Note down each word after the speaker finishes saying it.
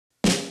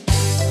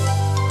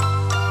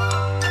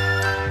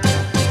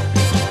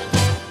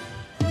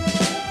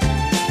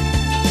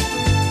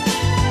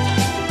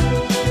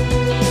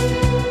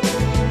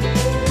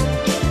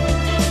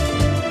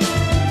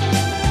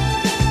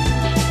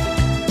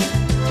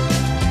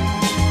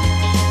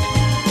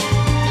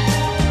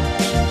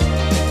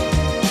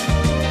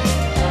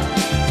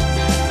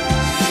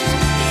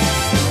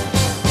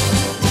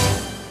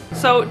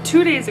So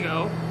 2 days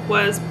ago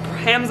was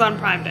Amazon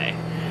Prime Day.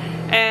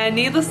 And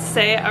needless to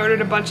say, I ordered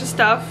a bunch of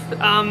stuff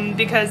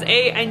because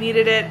A, I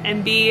needed it,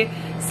 and B,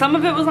 some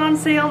of it was on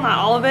sale, not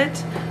all of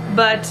it,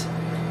 but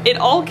it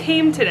all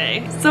came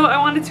today. So I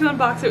wanted to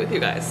unbox it with you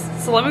guys.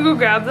 So let me go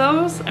grab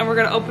those and we're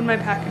gonna open my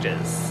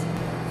packages.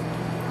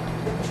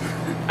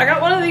 I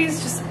got one of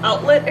these just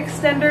outlet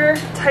extender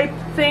type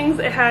things.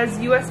 It has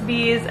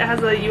USBs, it has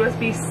a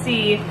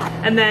USB-C,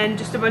 and then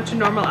just a bunch of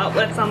normal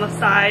outlets on the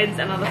sides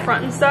and on the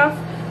front and stuff.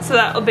 So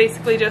that will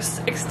basically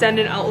just extend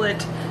an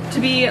outlet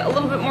to be a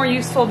little bit more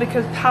useful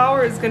because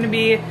power is going to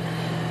be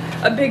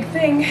a big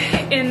thing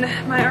in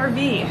my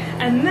RV.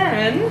 And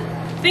then,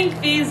 I think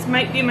these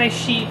might be my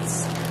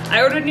sheets.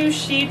 I ordered new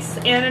sheets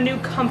and a new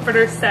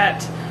comforter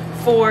set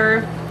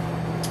for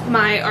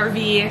my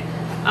RV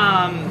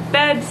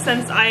bed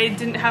since I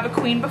didn't have a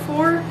queen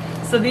before.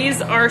 So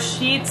these are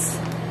sheets.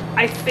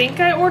 I think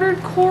I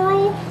ordered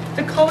coral.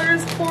 The color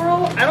is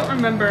coral. I don't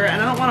remember,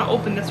 and I don't want to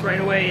open this right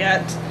away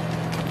yet.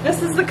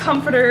 This is the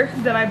comforter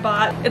that I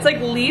bought. It's like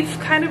leaf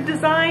kind of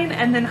design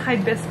and then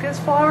hibiscus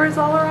flowers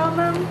all around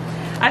them.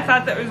 I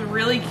thought that was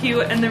really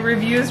cute and the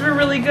reviews were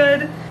really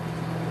good.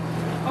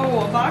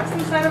 Oh, a box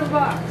inside of a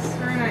box.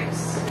 Very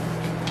nice.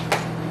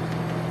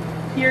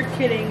 You're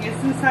kidding.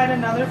 It's inside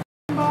another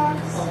box.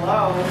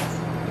 Hello.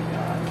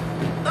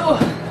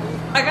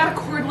 Oh, I got a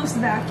cordless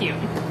vacuum.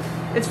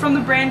 It's from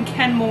the brand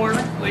Kenmore,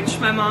 which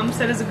my mom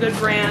said is a good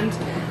brand.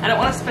 I don't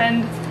want to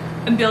spend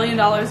 $1 billion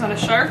on a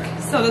shark,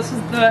 so this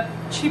is the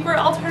cheaper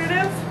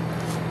alternative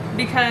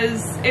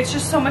because it's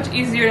just so much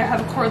easier to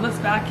have a cordless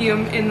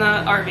vacuum in the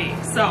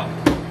RV. So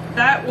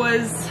that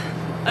was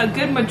a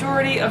good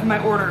majority of my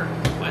order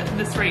with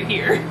this right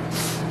here.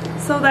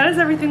 So that is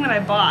everything that I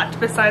bought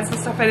besides the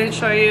stuff I didn't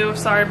show you.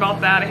 Sorry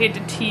about that. I hate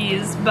to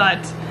tease, but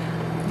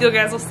you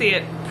guys will see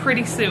it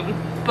pretty soon.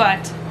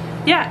 But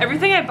yeah,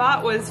 everything I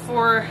bought was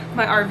for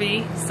my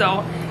RV,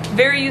 so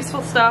very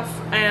useful stuff,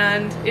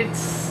 and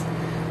it's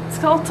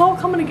all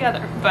coming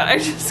together. But I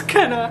just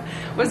kind of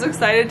was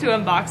excited to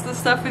unbox this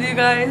stuff with you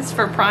guys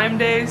for Prime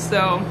Day.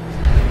 So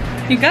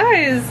you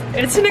guys,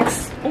 it's an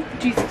oh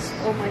Jesus,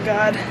 oh my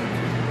god,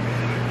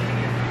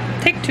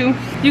 take two.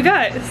 You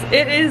guys,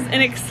 it is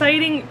an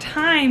exciting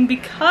time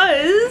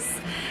because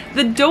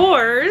the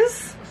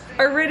doors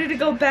are ready to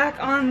go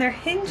back on their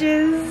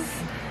hinges.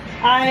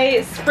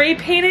 I spray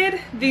painted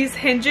these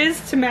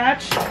hinges to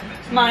match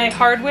my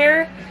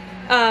hardware,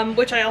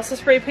 which I also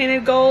spray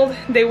painted gold.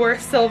 They were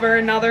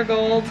silver, now they're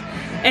gold.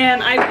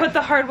 And I put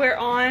the hardware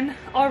on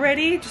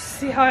already just to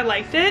see how I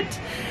liked it.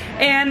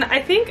 And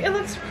I think it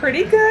looks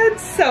pretty good.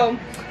 So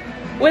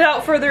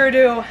without further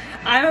ado,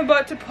 I'm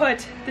about to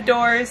put the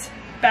doors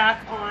back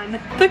on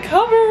the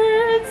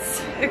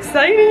cupboards.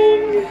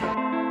 Exciting!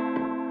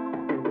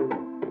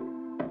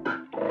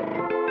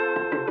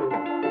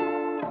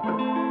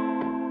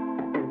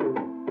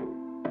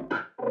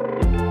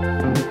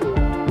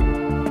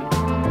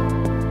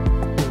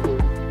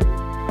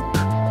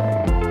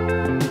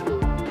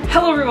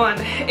 Hello everyone,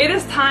 it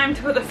is time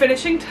to put the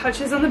finishing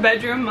touches on the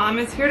bedroom. Mom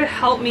is here to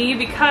help me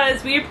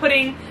because we are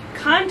putting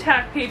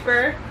contact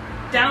paper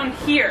down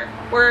here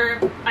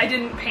where I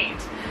didn't paint.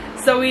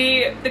 So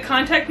the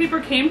contact paper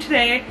came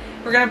today.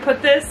 We're gonna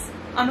put this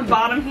on the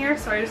bottom here,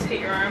 sorry I just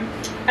hit your arm,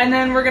 and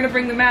then we're gonna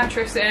bring the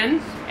mattress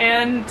in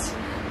and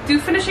do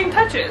finishing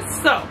touches.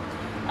 So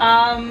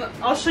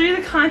I'll show you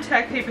the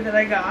contact paper that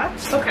I got.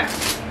 Okay,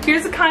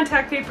 here's the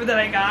contact paper that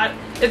I got.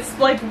 It's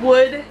like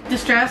wood,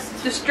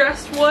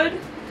 distressed wood.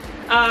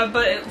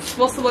 But it's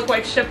supposed to look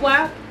like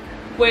shiplap,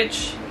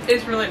 which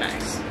is really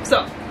nice.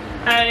 So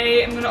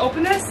I am going to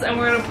open this and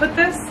we're going to put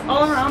this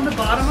all around the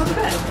bottom of the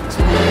bed.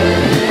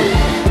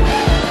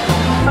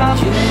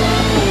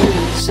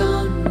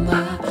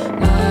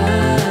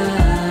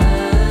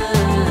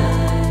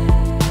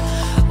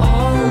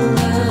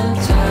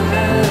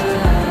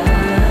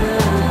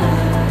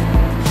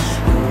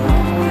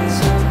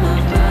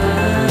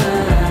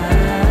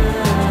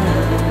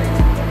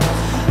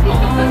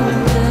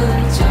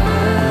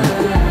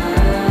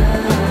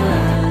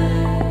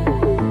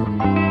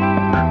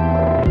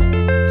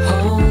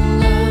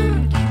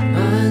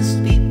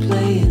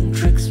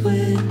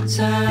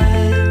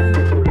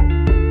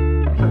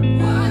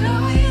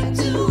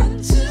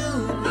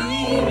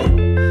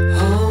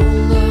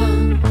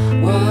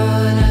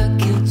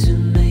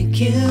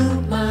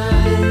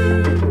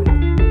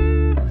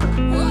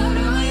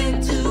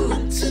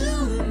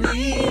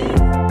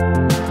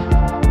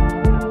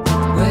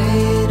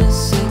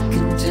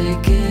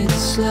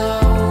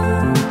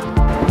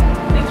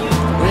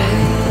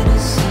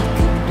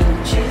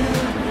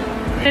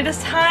 It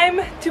is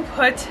time to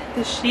put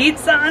the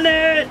sheets on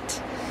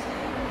it.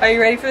 Are you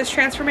ready for this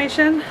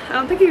transformation? I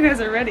don't think you guys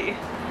are ready.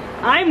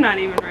 I'm not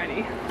even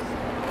ready.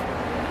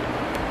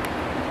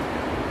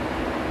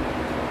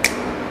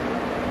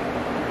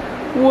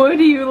 Would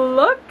you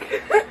look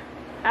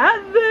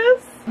at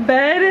this?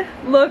 Bed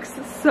looks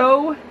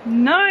so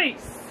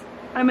nice.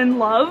 I'm in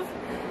love.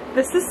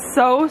 This is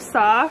so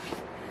soft.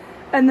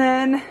 And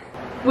then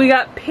we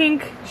got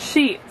pink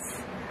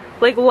sheets.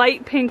 like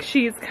light pink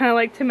sheets, kind of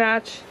like to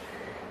match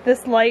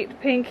this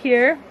light pink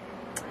here.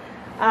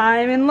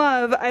 I'm in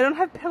love. I don't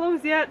have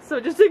pillows yet,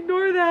 so just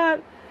ignore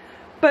that.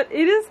 But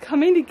it is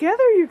coming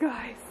together, you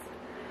guys.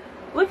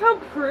 Look how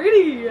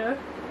pretty.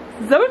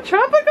 So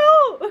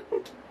tropical.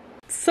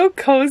 So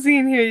cozy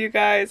in here, you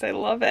guys. I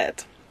love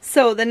it.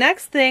 So the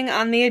next thing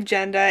on the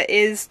agenda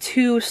is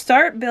to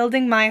start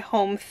building my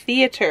home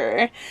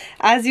theater.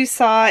 As you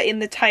saw in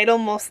the title,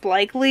 most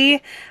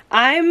likely,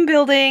 I'm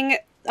building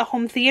a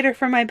home theater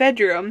for my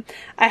bedroom.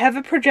 I have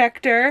a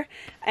projector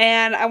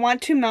and I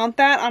want to mount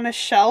that on a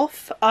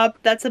shelf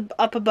up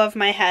above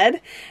my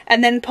head,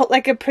 and then put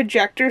like a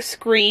projector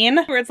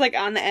screen where it's like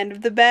on the end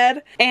of the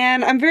bed.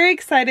 And I'm very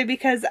excited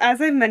because, as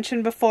I've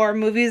mentioned before,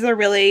 movies are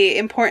really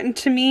important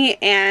to me,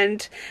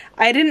 and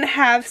I didn't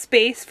have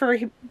space for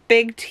a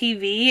big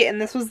TV,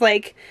 and this was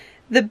like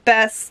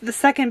the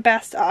second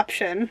best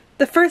option.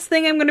 The first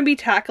thing I'm going to be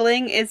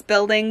tackling is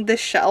building the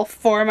shelf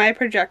for my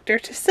projector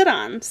to sit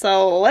on.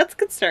 So let's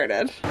get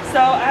started. So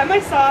I have my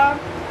saw.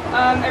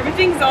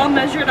 Everything's all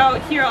measured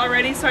out here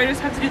already, so I just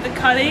have to do the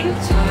cutting.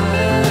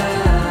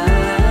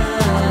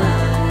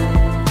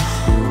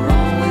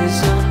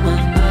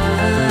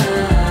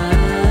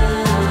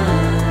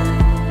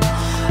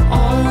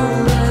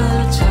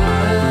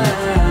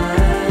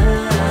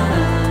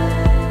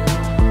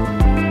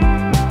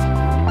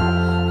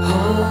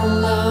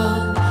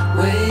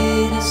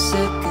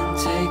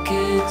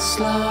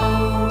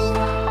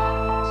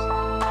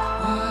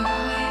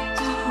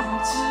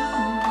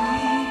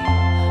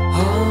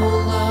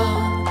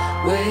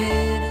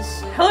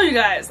 Hello you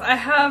guys, I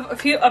have a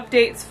few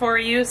updates for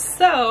you.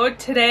 So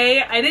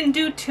today I didn't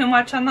do too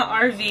much on the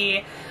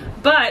RV,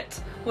 but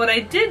what I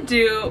did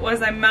do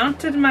was I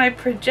mounted my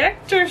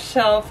projector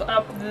shelf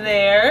up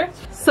there.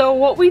 So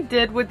what we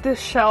did with this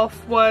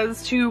shelf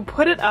was to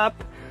put it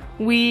up,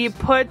 we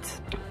put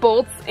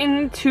bolts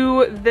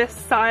into this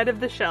side of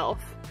the shelf,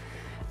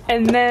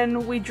 and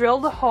then we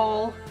drilled a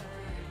hole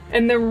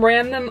and then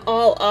ran them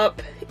all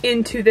up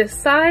into this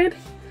side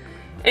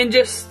and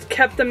just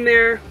kept them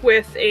there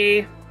with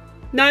a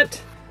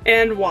nut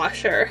and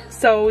washer.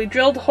 So we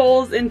drilled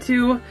holes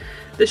into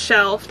the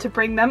shelf to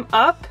bring them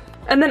up.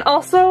 And then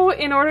also,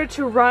 in order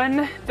to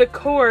run the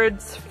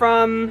cords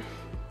from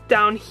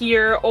down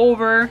here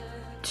over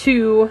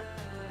to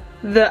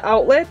the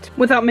outlet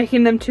without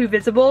making them too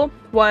visible,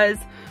 was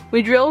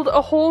we drilled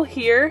a hole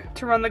here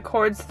to run the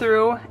cords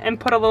through and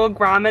put a little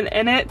grommet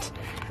in it.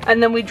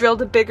 And then we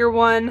drilled a bigger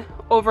one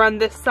over on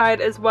this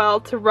side as well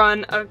to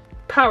run a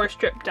power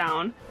strip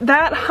down.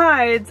 That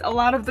hides a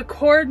lot of the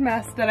cord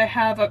mess that I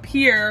have up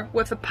here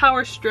with a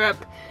power strip,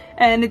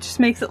 and it just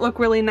makes it look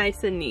really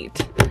nice and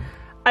neat.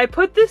 I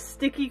put this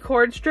sticky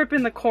cord strip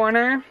in the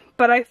corner,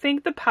 but I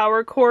think the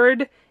power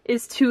cord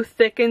is too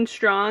thick and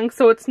strong,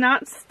 so it's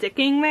not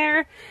sticking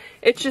there.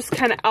 It's just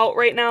kind of out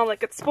right now,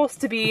 like it's supposed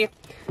to be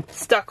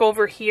stuck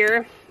over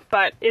here,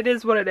 but it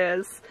is what it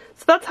is.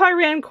 So that's how I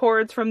ran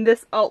cords from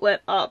this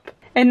outlet up,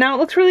 and now it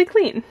looks really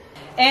clean.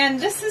 And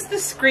this is the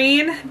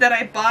screen that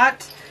I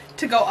bought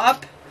to go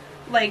up.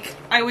 Like,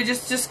 I was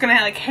just gonna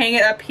like hang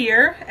it up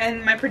here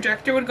and my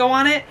projector would go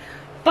on it.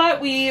 But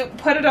we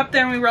put it up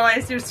there and we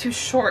realized it was too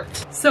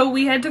short. So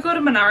we had to go to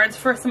Menards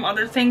for some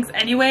other things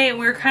anyway, and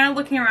we were kind of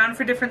looking around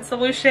for different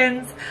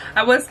solutions.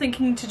 I was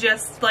thinking to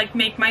just like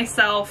make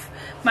myself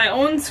my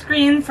own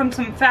screen from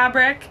some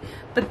fabric.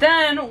 But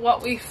then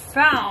what we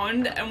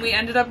found and we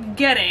ended up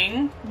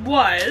getting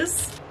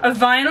was a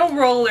vinyl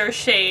roller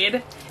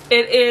shade.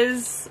 It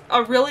is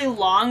a really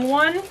long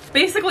one.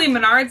 Basically,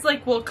 Menards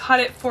like will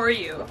cut it for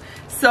you.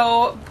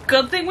 So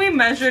good thing we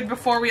measured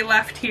before we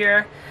left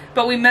here.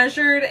 But we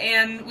measured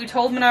and we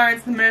told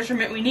Menards the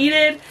measurement we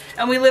needed,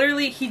 and we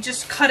literally, he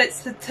just cut it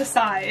to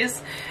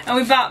size. And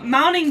we bought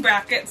mounting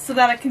brackets so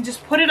that I can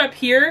just put it up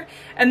here,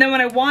 and then when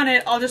I want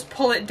it, I'll just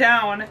pull it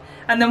down.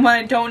 And then when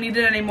I don't need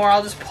it anymore,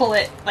 I'll just pull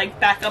it like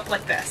back up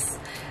like this.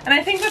 And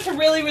I think that's a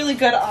really, really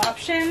good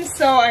option.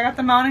 So I got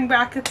the mounting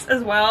brackets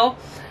as well.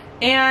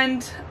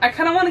 And I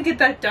kind of want to get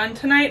that done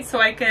tonight so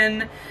I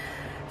can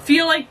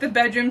feel like the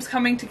bedroom's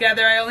coming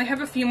together. I only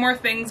have a few more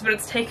things, but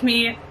it's taken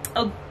me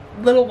a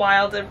little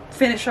while to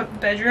finish up the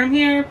bedroom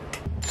here.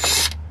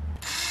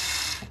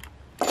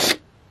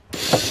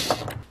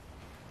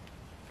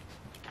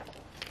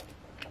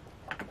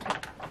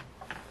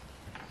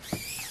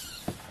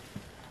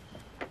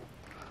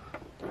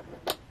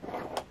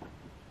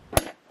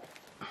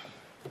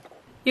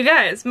 You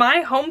guys, my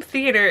home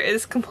theater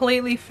is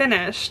completely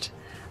finished.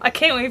 I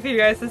can't wait for you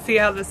guys to see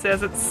how this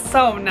is. It's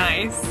so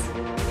nice.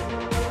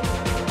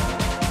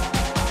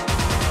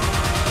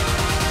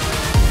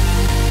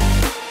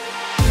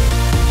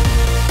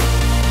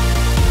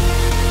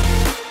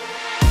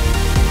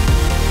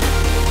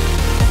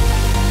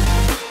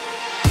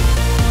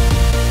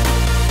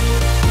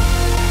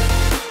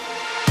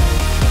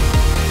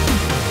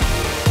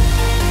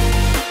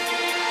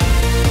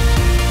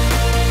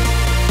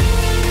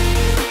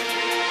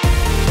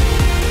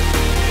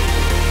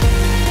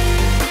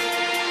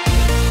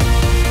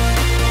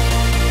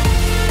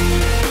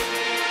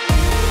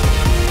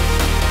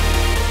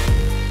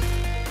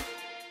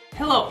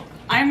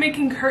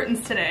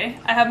 curtains today.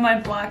 I have my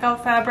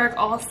blackout fabric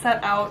all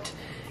set out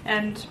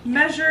and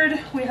measured.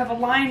 We have a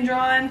line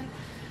drawn.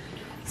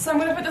 So I'm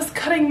gonna put this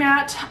cutting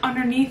mat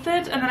underneath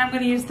it, and then I'm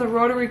gonna use the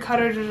rotary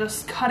cutter to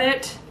just cut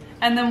it,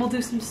 and then we'll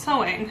do some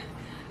sewing.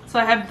 So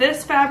I have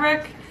this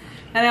fabric,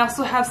 and I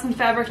also have some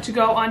fabric to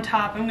go on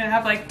top. I'm gonna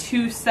have like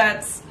 2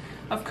 sets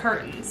of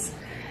curtains.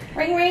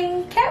 Ring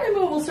ring, cat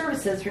removal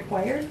services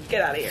required.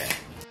 Get out of here.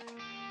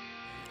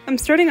 I'm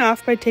starting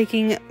off by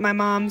taking my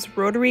mom's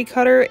rotary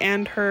cutter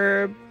and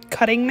her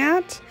cutting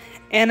mat,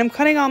 and I'm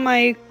cutting all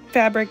my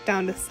fabric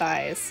down to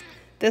size.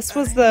 This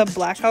was the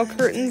blackout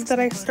curtains that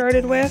I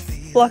started with.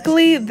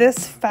 Luckily,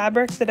 this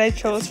fabric that I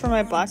chose for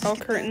my blackout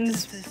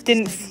curtains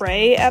didn't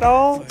fray at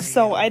all,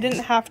 so I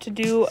didn't have to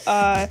do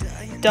a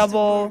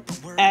double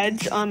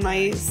edge on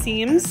my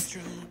seams,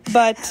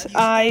 but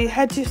I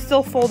had to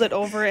still fold it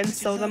over and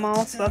sew them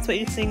all, so that's what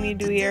you're seeing me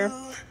do here.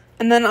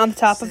 And then on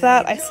top of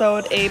that, I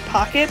sewed a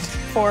pocket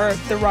for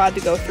the rod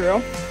to go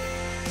through.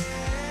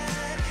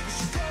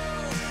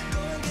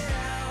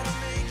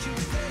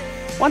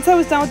 Once I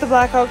was done with the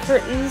blackout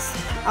curtains,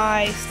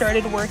 I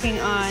started working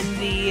on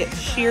the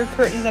sheer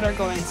curtains that are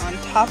going on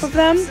top of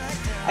them.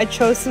 I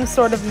chose some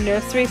sort of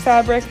nursery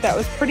fabric that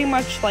was pretty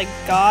much like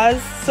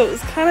gauze, so it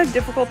was kind of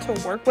difficult to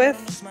work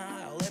with.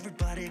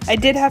 I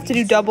did have to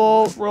do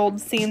double rolled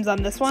seams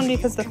on this one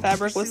because the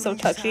fabric was so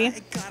touchy,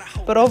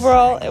 but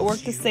overall it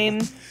worked the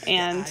same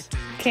and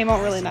came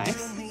out really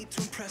nice.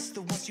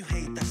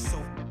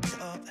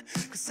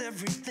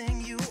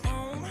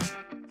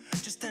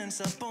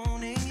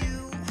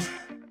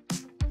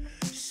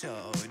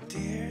 So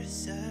dear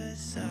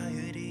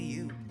society,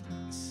 you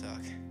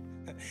suck.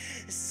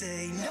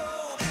 Say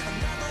no,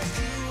 I'm not like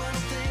you, I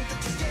don't think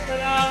that you get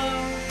it.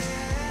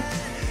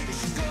 You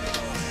should go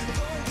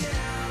get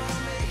out,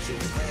 I'll make you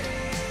regret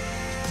it.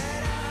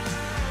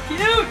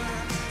 Cute!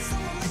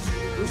 Someone like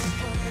you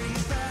should worry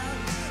about,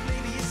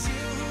 maybe it's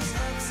you who's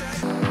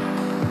upside.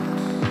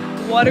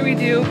 What do we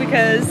do?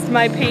 Because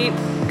my paint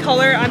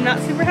color, I'm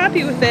not super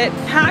happy with it.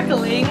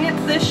 Tackling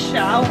the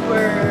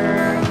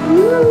shower.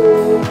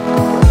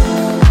 Woo.